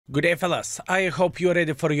Good day, fellas. I hope you're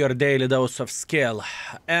ready for your daily dose of skill.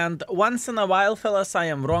 And once in a while, fellas, I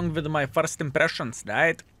am wrong with my first impressions,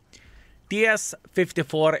 right?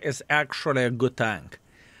 TS-54 is actually a good tank.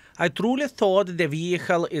 I truly thought the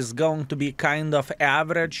vehicle is going to be kind of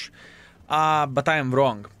average, but I am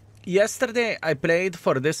wrong. Yesterday, I played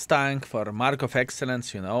for this tank for Mark of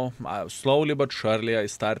Excellence, you know. Slowly but surely, I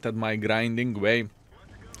started my grinding way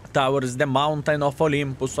towards the mountain of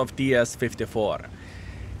Olympus of TS-54.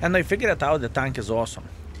 And I figured out the tank is awesome.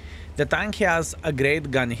 The tank has a great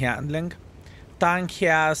gun handling. Tank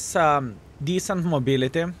has decent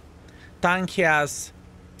mobility. Tank has,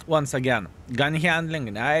 once again, gun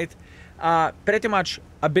handling, right? Pretty much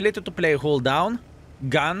ability to play hold down,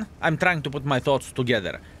 gun. I'm trying to put my thoughts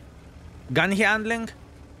together. Gun handling,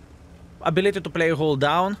 ability to play hold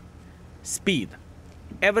down, speed.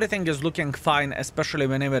 Everything is looking fine, especially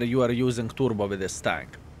whenever you are using turbo with this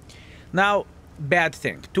tank. Now, bad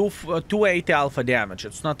thing, 280 alpha damage,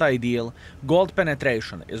 it's not ideal. Gold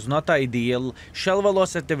penetration is not ideal. Shell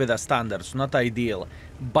velocity with a standard is not ideal.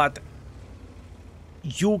 But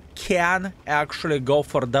you can actually go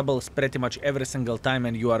for doubles pretty much every single time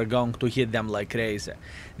and you are going to hit them like crazy.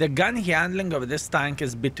 The gun handling of this tank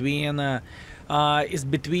is between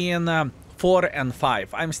 4 and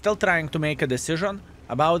 5. I'm still trying to make a decision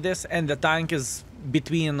about this, and the tank is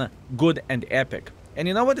between good and epic. And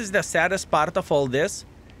you know what is the saddest part of all this?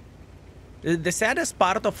 The saddest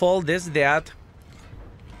part of all this that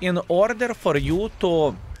in order for you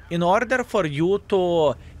to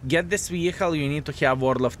get this vehicle, you need to have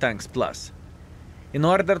World of Tanks Plus. In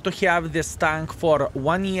order to have this tank for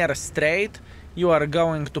 1 year straight, you are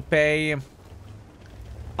going to pay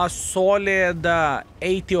a solid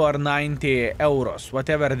 80 or 90 euros,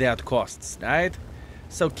 whatever that costs, right?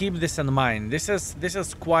 So keep this in mind. This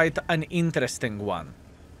is quite an interesting one.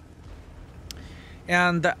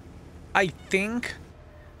 And I think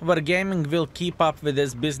Wargaming will keep up with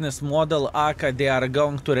this business model. Aka, they are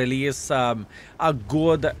going to release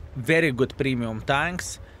very good premium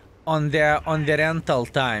tanks on their rental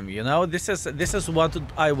time. You know, this is what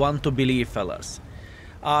I want to believe, fellas.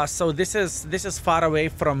 So this is far away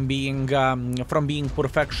from being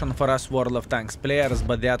perfection for us World of Tanks players,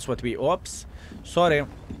 but that's what we ops. Sorry,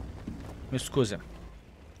 mi scusi.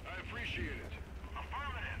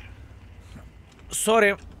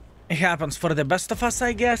 Sorry, it happens for the best of us,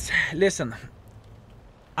 I guess. Listen,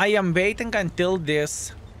 I am waiting until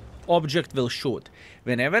this object will shoot.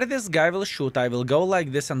 Whenever this guy will shoot, I will go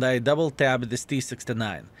like this and I double tap this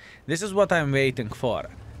T-69. This is what I'm waiting for.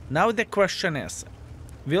 Now the question is,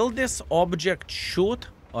 will this object shoot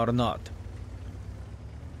or not?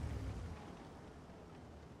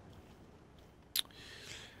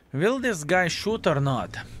 Will this guy shoot or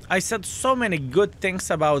not? I said so many good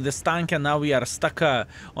things about this tank and now we are stuck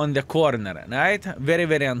on the corner, right? Very,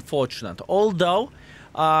 very unfortunate. Although,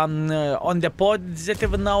 on the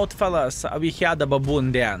positive note, fellas, we had a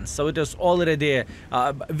baboon dance, so it is already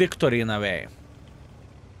victory in a way.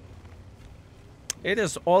 It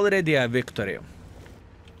is already a victory.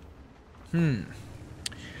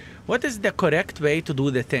 What is the correct way to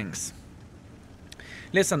do the things?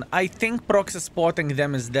 Listen, I think proxy spotting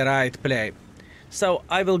them is the right play. So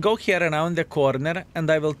I will go here around the corner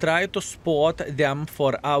and I will try to spot them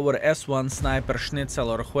for our S1 sniper Schnitzel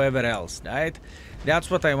or whoever else, right?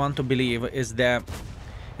 That's what I want to believe is the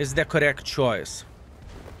correct choice.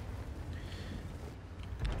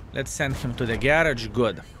 Let's send him to the garage.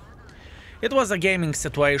 Good. It was a gaming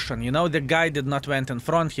situation, you know, the guy did not went in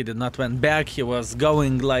front, he did not went back, he was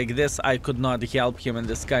going like this. I could not help him in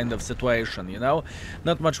this kind of situation, you know.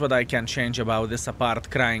 Not much what I can change about this apart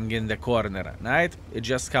crying in the corner, right? It's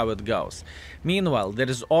just how it goes. Meanwhile, there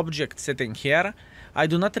is object sitting here. I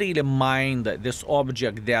do not really mind this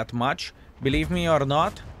object that much, believe me or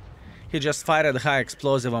not. He just fired high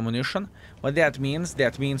explosive ammunition. What that means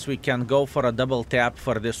we can go for a double tap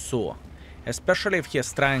for this Su. Especially if he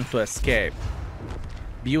is trying to escape.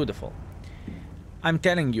 Beautiful. I'm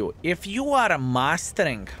telling you, if you are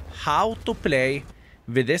mastering how to play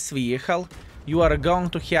with this vehicle, you are going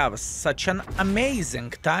to have such an amazing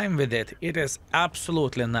time with it. It is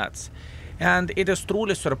absolutely nuts. And it is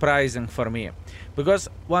truly surprising for me. Because,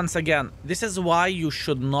 once again, this is why you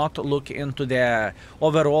should not look into the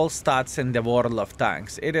overall stats in the World of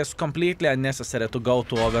Tanks. It is completely unnecessary to go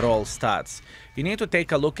to overall stats. You need to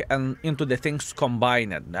take a look into the things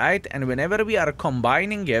combined, right? And whenever we are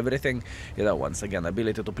combining everything, you know, once again,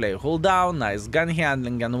 ability to play hold down, nice gun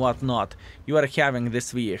handling and whatnot, you are having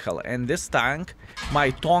this vehicle. And this tank, my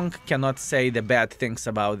tongue cannot say the bad things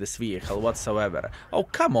about this vehicle whatsoever. Oh,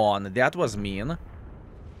 come on, that was mean.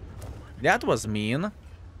 That was mean.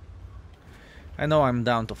 I know I'm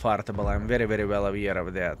down to fartable. I'm very, very well aware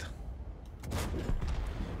of that.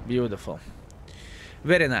 Beautiful.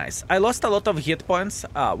 Very nice. I lost a lot of hit points.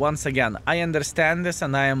 Once again, I understand this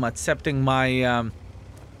and I am accepting my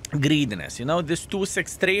greediness. You know, this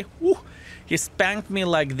 263, he spanked me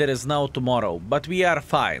like there is no tomorrow. But we are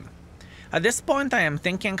fine. At this point, I am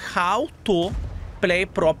thinking how to play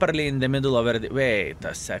properly in the middle of it. Wait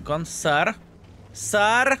a second. Sir?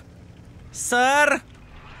 Sir? Sir?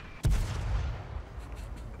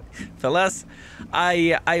 Fellas,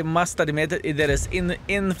 I must admit it, there is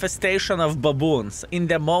infestation of baboons in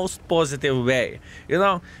the most positive way. You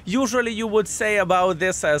know, usually you would say about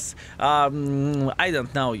this as I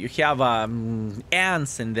don't know, you have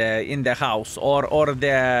ants in the house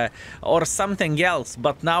or something else,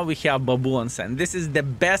 but now we have baboons, and this is the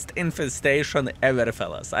best infestation ever,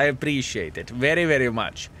 fellas. I appreciate it very, very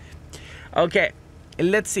much. Okay.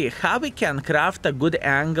 Let's see how we can craft a good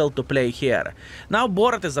angle to play here. Now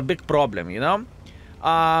Borat is a big problem, you know.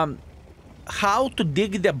 How to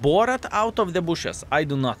dig the Borat out of the bushes, I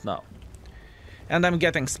do not know. And I'm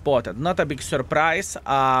getting spotted. Not a big surprise.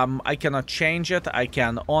 I cannot change it. I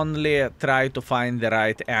can only try to find the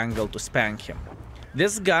right angle to spank him.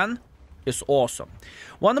 This gun is awesome.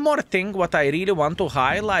 One more thing what I really want to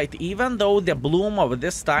highlight, even though the bloom of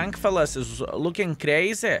this tank, fellas, is looking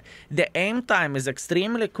crazy, the aim time is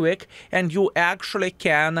extremely quick and you actually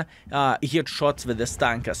can hit shots with this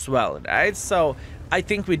tank as well, right? So I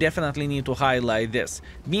think we definitely need to highlight this.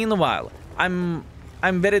 Meanwhile, I'm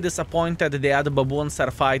very disappointed the other baboons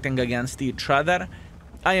are fighting against each other.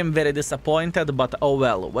 I am very disappointed, but oh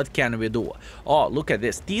well, what can we do? Oh, look at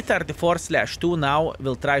this. T-34/2 now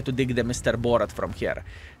will try to dig the Mr. Borat from here.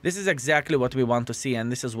 This is exactly what we want to see,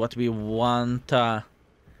 and this is what we want to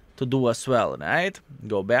do as well, right?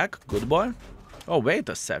 Go back. Good boy. Oh, wait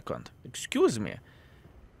a second. Excuse me.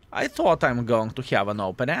 I thought I'm going to have an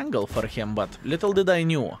open angle for him, but little did I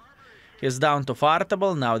knew. He's down to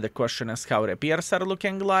fartable. Now the question is how repairs are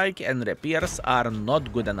looking like, and repairs are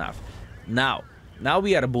not good enough. Now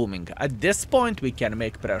we are booming. At this point, we can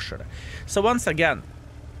make pressure. So once again,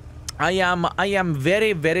 I am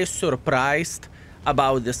very, very surprised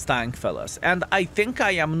about this tank, fellas. And I think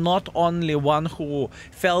I am not only one who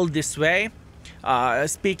felt this way,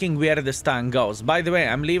 speaking where this tank goes. By the way,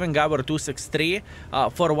 I'm leaving our 263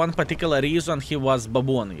 for one particular reason. He was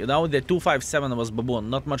baboon. You know, the 257 was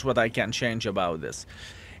baboon. Not much what I can change about this.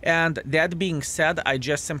 And that being said, I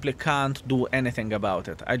just simply can't do anything about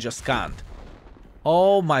it. I just can't.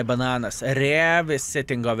 Oh my bananas, Rev is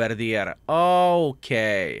sitting over there.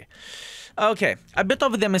 Okay. Okay, a bit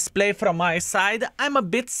of the misplay from my side. I'm a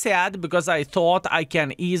bit sad because I thought I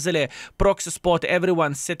can easily proxy spot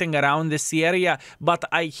everyone sitting around this area, but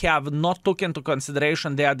I have not took into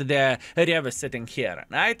consideration that the Rev is sitting here,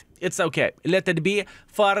 right? It's okay, let it be.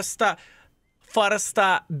 First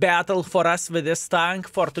battle for us with this tank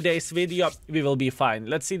for today's video, we will be fine.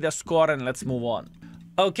 Let's see the score and let's move on.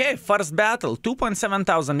 Okay, first battle, 2.7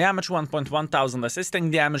 thousand damage, 1.1 thousand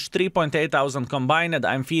assisting damage, 3.8 thousand combined.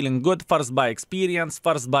 I'm feeling good, first by experience,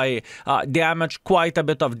 first by damage, quite a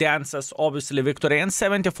bit of dances, obviously victory, and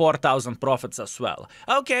 74,000 profits as well.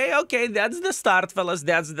 Okay, that's the start, fellas,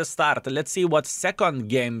 that's the start. Let's see what second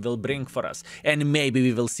game will bring for us, and maybe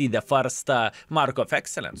we will see the first mark of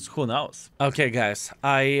excellence, who knows. Okay, guys,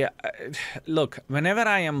 look, whenever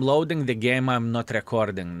I am loading the game, I'm not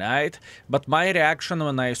recording, right? But my reaction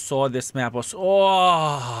when I saw this map was,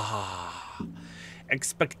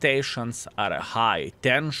 expectations are high,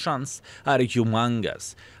 tensions are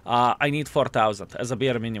humongous. I need 4,000 as a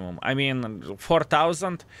bare minimum. I mean,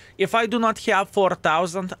 4,000. If I do not have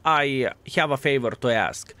 4,000, I have a favor to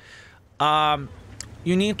ask.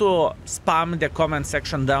 You need to spam the comment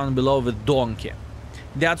section down below with donkey.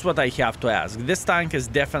 That's what I have to ask. This tank is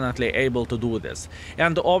definitely able to do this.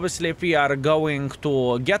 And obviously, if we are going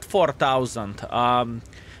to get 4,000,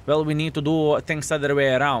 well, we need to do things other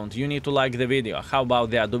way around. You need to like the video. How about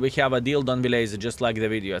that? Do we have a deal? Don't be lazy. Just like the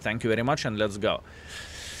video. Thank you very much, and let's go.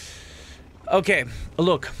 Okay,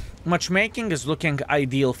 look. Matchmaking is looking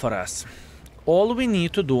ideal for us. All we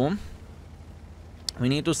need to do, we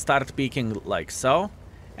need to start peeking like so,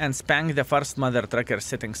 and spank the first mother trucker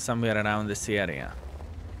sitting somewhere around this area.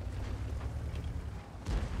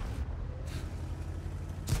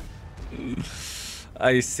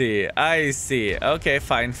 I see. Okay,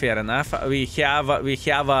 fine, fair enough. We have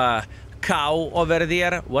a cow over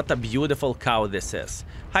there. What a beautiful cow this is.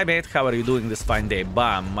 Hi mate, how are you doing this fine day?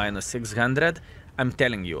 Bam, minus 600. I'm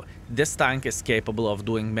telling you, this tank is capable of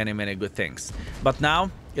doing many good things. But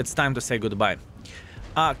now, it's time to say goodbye.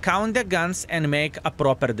 Count the guns and make a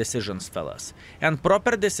proper decisions, fellas. And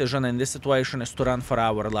proper decision in this situation is to run for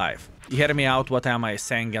our life. Hear me out, what am I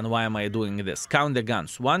saying and why am I doing this? Count the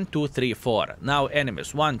guns. 1, 2, 3, 4. Now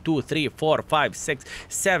enemies. 1, 2, 3, 4, 5, 6,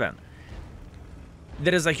 7.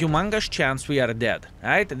 There is a humongous chance we are dead,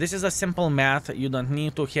 right? This is a simple math. You don't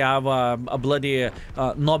need to have a bloody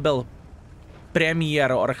Nobel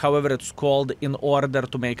Premier or however it's called in order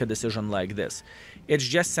to make a decision like this. It's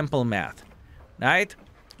just simple math, right?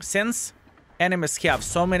 Since enemies have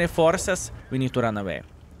so many forces, we need to run away.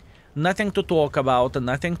 Nothing to talk about,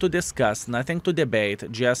 nothing to discuss, nothing to debate,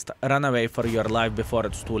 just run away for your life before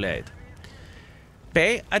it's too late.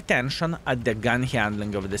 Pay attention at the gun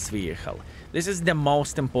handling of this vehicle. This is the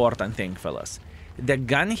most important thing, fellas. The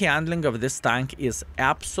gun handling of this tank is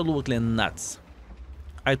absolutely nuts.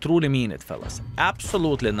 I truly mean it, fellas.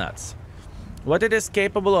 Absolutely nuts. What it is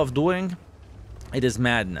capable of doing, it is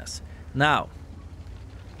madness. Now,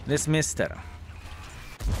 this mister.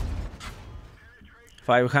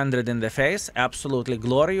 500 in the face, absolutely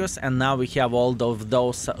glorious, and now we have all of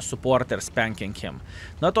those supporters spanking him.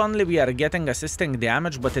 Not only we are getting assisting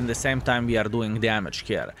damage, but in the same time we are doing damage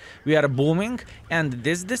here. We are booming, and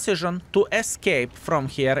this decision to escape from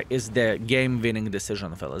here is the game-winning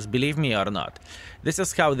decision, fellas. Believe me or not. This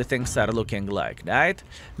is how the things are looking like, right?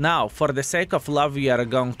 Now, for the sake of love, we are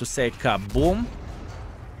going to say kaboom.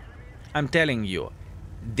 I'm telling you,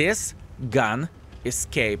 this gun is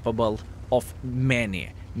capable of many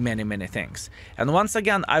things. And once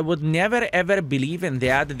again, I would never ever believe in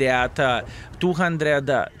that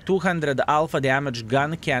 200 alpha damage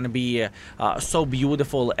gun can be so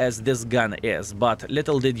beautiful as this gun is. But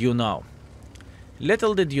little did you know,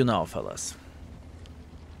 fellas.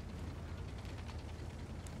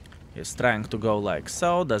 He's trying to go like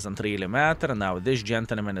so, doesn't really matter. Now this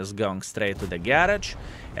gentleman is going straight to the garage.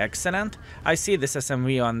 Excellent. I see this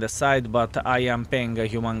SMV on the side, but I am paying a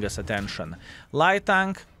humongous attention. Light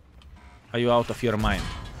tank, are you out of your mind?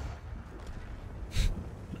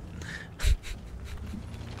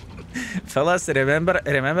 Fellas,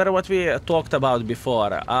 remember what we talked about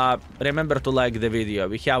before. Remember to like the video.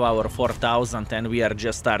 We have our 4,000 and we are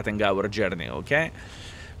just starting our journey, okay?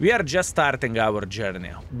 We are just starting our journey.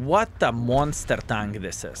 What a monster tank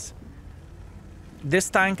this is. This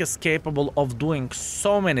tank is capable of doing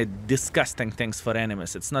so many disgusting things for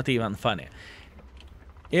enemies. It's not even funny.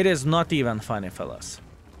 It is not even funny, fellas.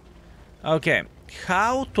 Okay,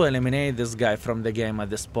 how to eliminate this guy from the game at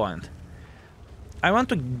this point? I want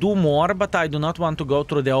to do more, but I do not want to go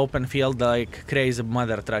through the open field like crazy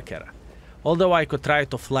mother trucker. Although I could try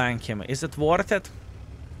to flank him. Is it worth it?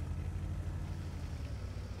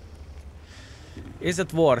 Is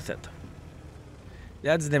it worth it?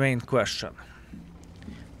 That's the main question.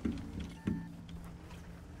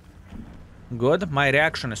 Good. My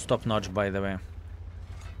reaction is top-notch, by the way.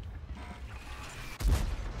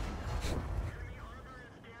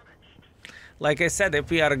 Like I said,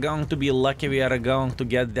 if we are going to be lucky, we are going to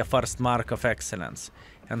get the first mark of excellence.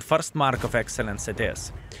 And first mark of excellence it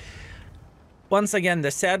is. Once again,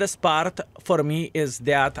 the saddest part for me is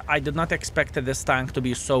that I did not expect this tank to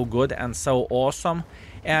be so good and so awesome.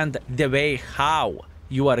 And the way how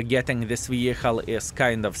you are getting this vehicle is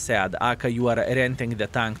kind of sad. Aka, you are renting the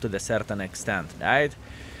tank to the certain extent, right?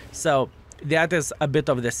 So that is a bit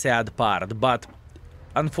of the sad part. But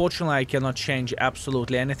unfortunately, I cannot change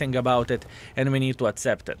absolutely anything about it. And we need to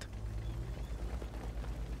accept it.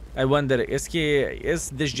 I wonder, is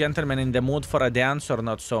this gentleman in the mood for a dance or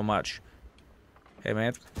not so much? Hey,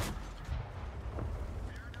 mate.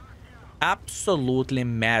 Absolutely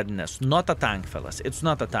madness. Not a tank, fellas. It's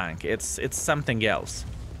not a tank. It's something else.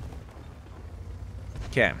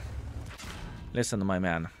 Okay. Listen, my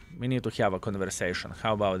man. We need to have a conversation.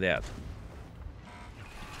 How about that?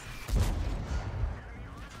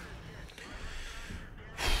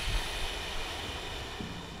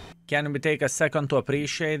 Can we take a second to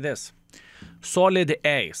appreciate this? Solid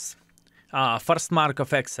ace. First mark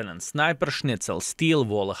of excellence, sniper schnitzel, steel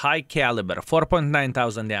wall, high caliber,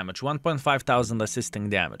 4,900 damage, 1,500 assisting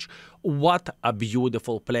damage. What a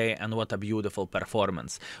beautiful play and what a beautiful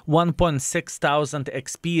performance. 1,600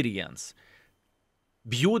 experience.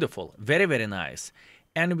 Beautiful, very nice.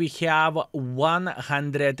 And we have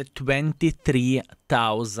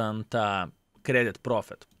 123,000 credit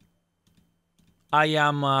profit. I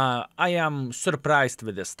am surprised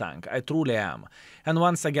with this tank. I truly am. And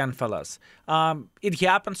once again, fellas, it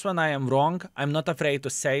happens when I am wrong. I'm not afraid to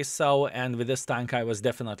say so. And with this tank, I was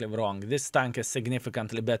definitely wrong. This tank is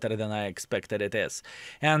significantly better than I expected it is.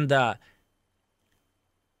 And I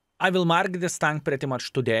will mark this tank pretty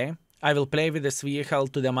much today. I will play with this vehicle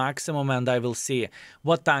to the maximum and I will see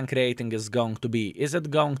what tank rating is going to be. Is it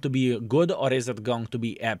going to be good or is it going to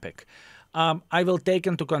be epic? I will take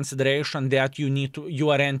into consideration that you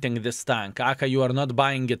are renting this tank. Aka, you are not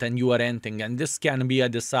buying it and you are renting, and this can be a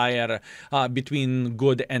desire between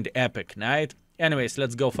good and epic, right? Anyways,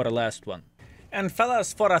 let's go for a last one. And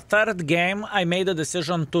fellas, for a third game, I made a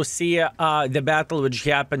decision to see the battle which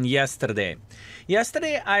happened yesterday.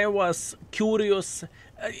 Yesterday, I was curious.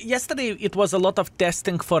 Yesterday, it was a lot of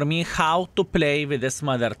testing for me how to play with this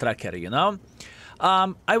mother trucker, you know?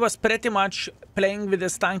 I was pretty much playing with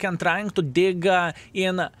this tank and trying to dig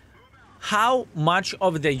in how much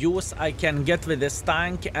of the use I can get with this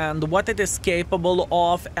tank and what it is capable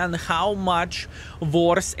of and how much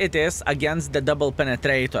worse it is against the double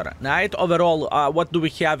penetrator, right? Overall, what do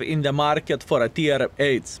we have in the market for a tier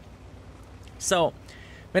 8? So,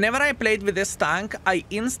 whenever I played with this tank, I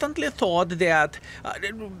instantly thought that...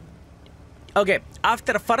 okay,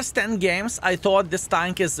 after first 10 games, I thought this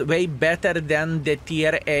tank is way better than the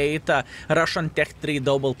tier 8 Russian Tech 3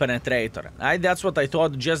 double penetrator. Right? That's what I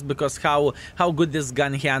thought just because how good this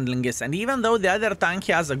gun handling is. And even though the other tank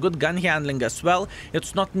has a good gun handling as well,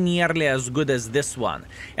 it's not nearly as good as this one.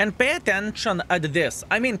 And pay attention at this.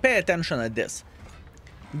 I mean, pay attention at this.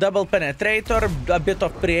 Double penetrator, a bit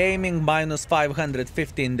of pre-aiming, minus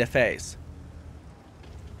 550 in the face.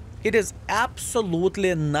 It is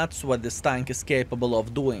absolutely nuts what this tank is capable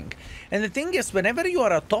of doing. And the thing is, whenever you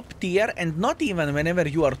are a top tier, and not even whenever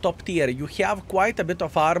you are top tier, you have quite a bit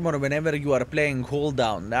of armor whenever you are playing hold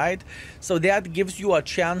down, right? So that gives you a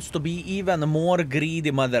chance to be even more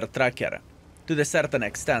greedy mother trucker, to a certain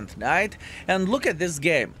extent, right? And look at this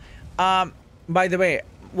game. By the way,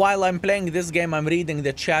 while I'm playing this game, I'm reading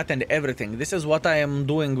the chat and everything. This is what I am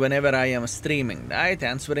doing whenever I am streaming, right?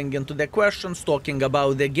 Answering into the questions, talking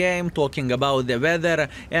about the game, talking about the weather,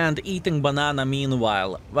 and eating banana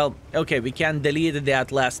meanwhile. Well, okay, we can delete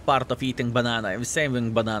that last part of eating banana. I'm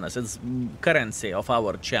saving bananas. It's currency of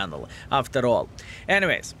our channel, after all.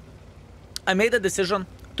 Anyways, I made a decision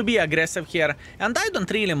to be aggressive here, and I don't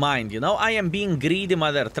really mind, you know, I am being greedy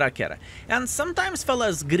mother trucker. And sometimes,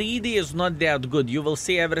 fellas, greedy is not that good. You will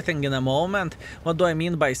see everything in a moment. What do I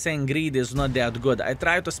mean by saying greedy is not that good? I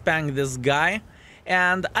try to spank this guy,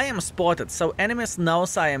 and I am spotted, so enemies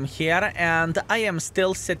knows I am here, and I am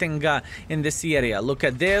still sitting in this area. Look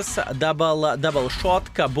at this, double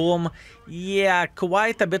shot, kaboom. Yeah,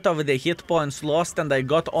 quite a bit of the hit points lost, and I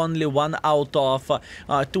got only 1 out of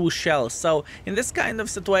 2 shells. So in this kind of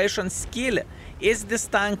situation, skill, is this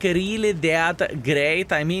tank really that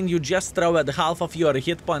great? I mean, you just throw at half of your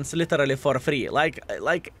hit points literally for free,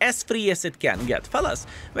 like as free as it can get. Fellas,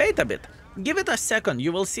 wait a bit. Give it a second,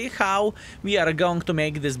 you will see how we are going to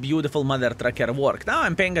make this beautiful mother trucker work. Now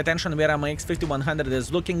I'm paying attention where my X5100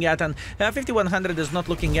 is looking at, and 5100 is not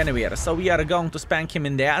looking anywhere. So we are going to spank him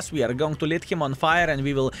in the ass, we are going to lit him on fire, and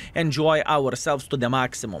we will enjoy ourselves to the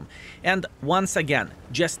maximum. And once again,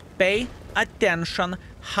 just pay attention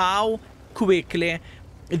how quickly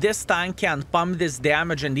this tank can pump this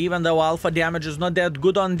damage, and even though alpha damage is not that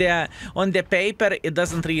good on the paper, it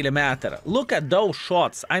doesn't really matter. Look at those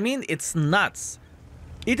shots. I mean, it's nuts.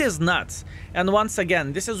 It is nuts. And once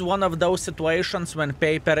again, this is one of those situations when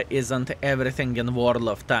paper isn't everything in World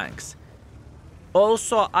of Tanks.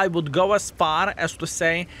 Also, I would go as far as to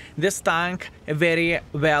say this tank very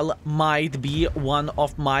well might be one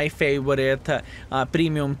of my favorite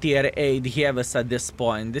premium tier 8 heavies at this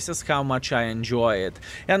point. This is how much I enjoy it.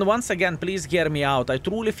 And once again, please hear me out. I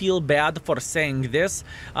truly feel bad for saying this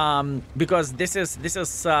because this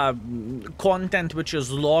is content which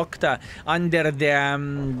is locked under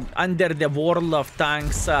the World of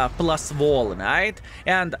Tanks plus wall, right?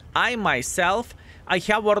 And I myself, I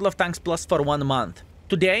have World of Tanks Plus for 1 month.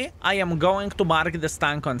 Today, I am going to mark this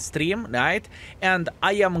tank on stream, right? And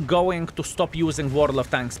I am going to stop using World of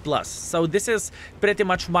Tanks Plus. So this is pretty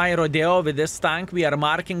much my rodeo with this tank. We are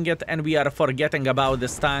marking it and we are forgetting about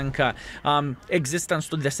this tank existence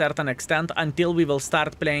to a certain extent until we will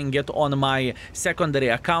start playing it on my secondary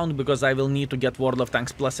account, because I will need to get World of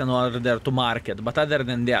Tanks Plus in order to mark it. But other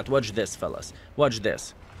than that, watch this, fellas. Watch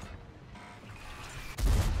this.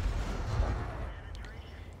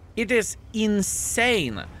 It is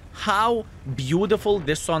insane how beautiful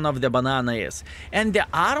this Son of the Banana is. And the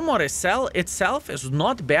armor itself is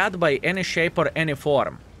not bad by any shape or any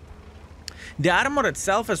form. The armor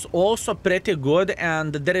itself is also pretty good,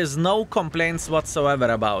 and there is no complaints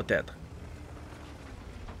whatsoever about it.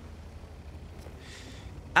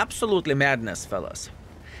 Absolutely madness, fellas.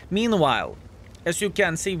 Meanwhile, as you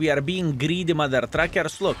can see, we are being greedy mother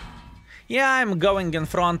truckers. Look. Yeah, I'm going in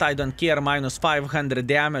front, I don't care, minus 500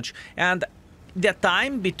 damage, and the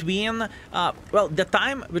time between, well, the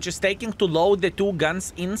time which is taking to load the two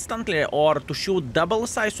guns instantly or to shoot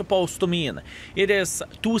doubles, I suppose to mean, it is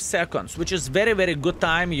 2 seconds, which is very, very good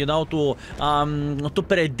time, you know, to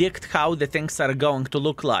predict how the things are going to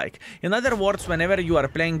look like. In other words, whenever you are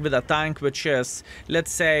playing with a tank which is,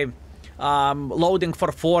 let's say, loading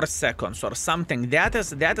for 4 seconds or something, that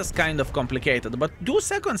is kind of complicated, but 2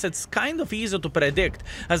 seconds, it's kind of easy to predict.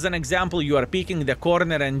 As an example, you are peeking the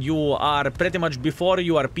corner and you are pretty much before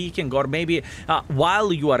you are peeking, or maybe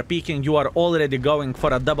while you are peeking, you are already going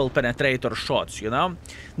for a double penetrator shots, you know?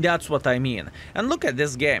 That's what I mean. And look at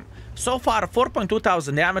this game. So far, 4.2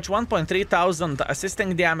 thousand damage, 1.3 thousand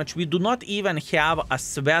assisting damage. We do not even have a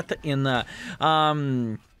sweat in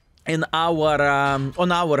our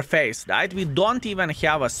on our face, right? We don't even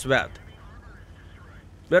have a sweat.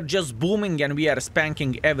 We're just booming and we are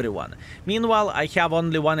spanking everyone. Meanwhile, I have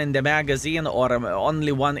only one in the magazine or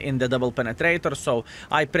only one in the double penetrator, so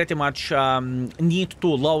I pretty much need to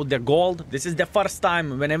load the gold. This is the first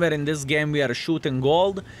time whenever in this game we are shooting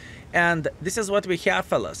gold. And this is what we have,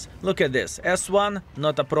 fellas. Look at this. S1,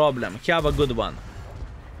 not a problem. Have a good one.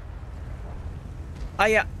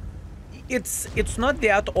 It's not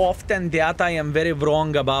that often that I am very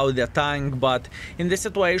wrong about the tank, but in this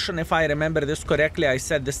situation, if I remember this correctly, I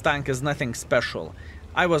said this tank is nothing special.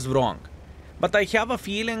 I was wrong. But I have a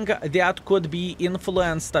feeling that could be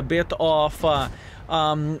influenced a bit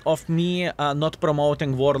of me not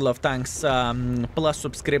promoting World of Tanks Plus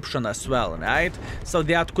subscription as well, right? So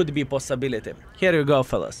that could be a possibility. Here you go,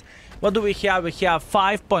 fellas. What do we have? We have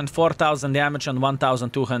 5.4 thousand damage and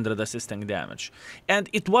 1,200 assisting damage. And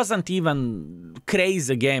it wasn't even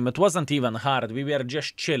crazy game. It wasn't even hard. We were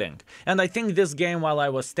just chilling. And I think this game while I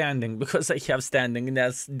was standing, because I have standing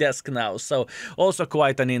desk now. So also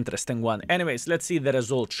quite an interesting one. Anyways, let's see the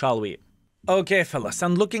result, shall we? Okay, fellas,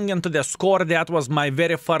 and looking into the score, that was my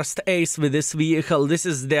very first ace with this vehicle. This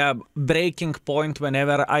is the breaking point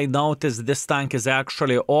whenever I notice this tank is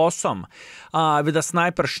actually awesome. With a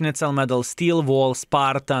sniper schnitzel medal, steel wall,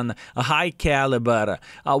 Spartan, a high caliber,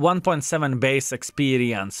 1.7 base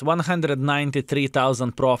experience,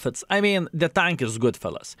 193,000 profits. I mean, the tank is good,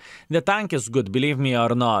 fellas. The tank is good, believe me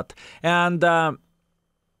or not. And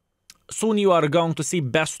soon you are going to see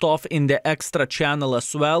best of in the extra channel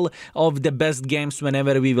as well of the best games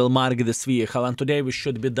whenever we will mark this vehicle, and today we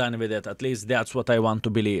should be done with it. At least that's what I want to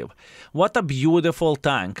believe. What a beautiful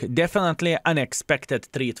tank. Definitely unexpected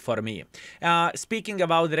treat for me. Speaking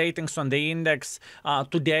about ratings on the index,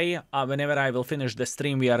 today whenever I will finish the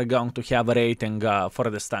stream, we are going to have a rating for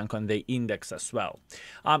this tank on the index as well.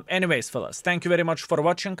 Anyways, fellas, thank you very much for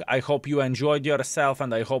watching. I hope you enjoyed yourself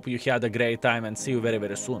and I hope you had a great time, and see you very,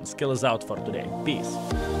 very soon. Skill is out for today.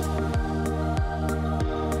 Peace.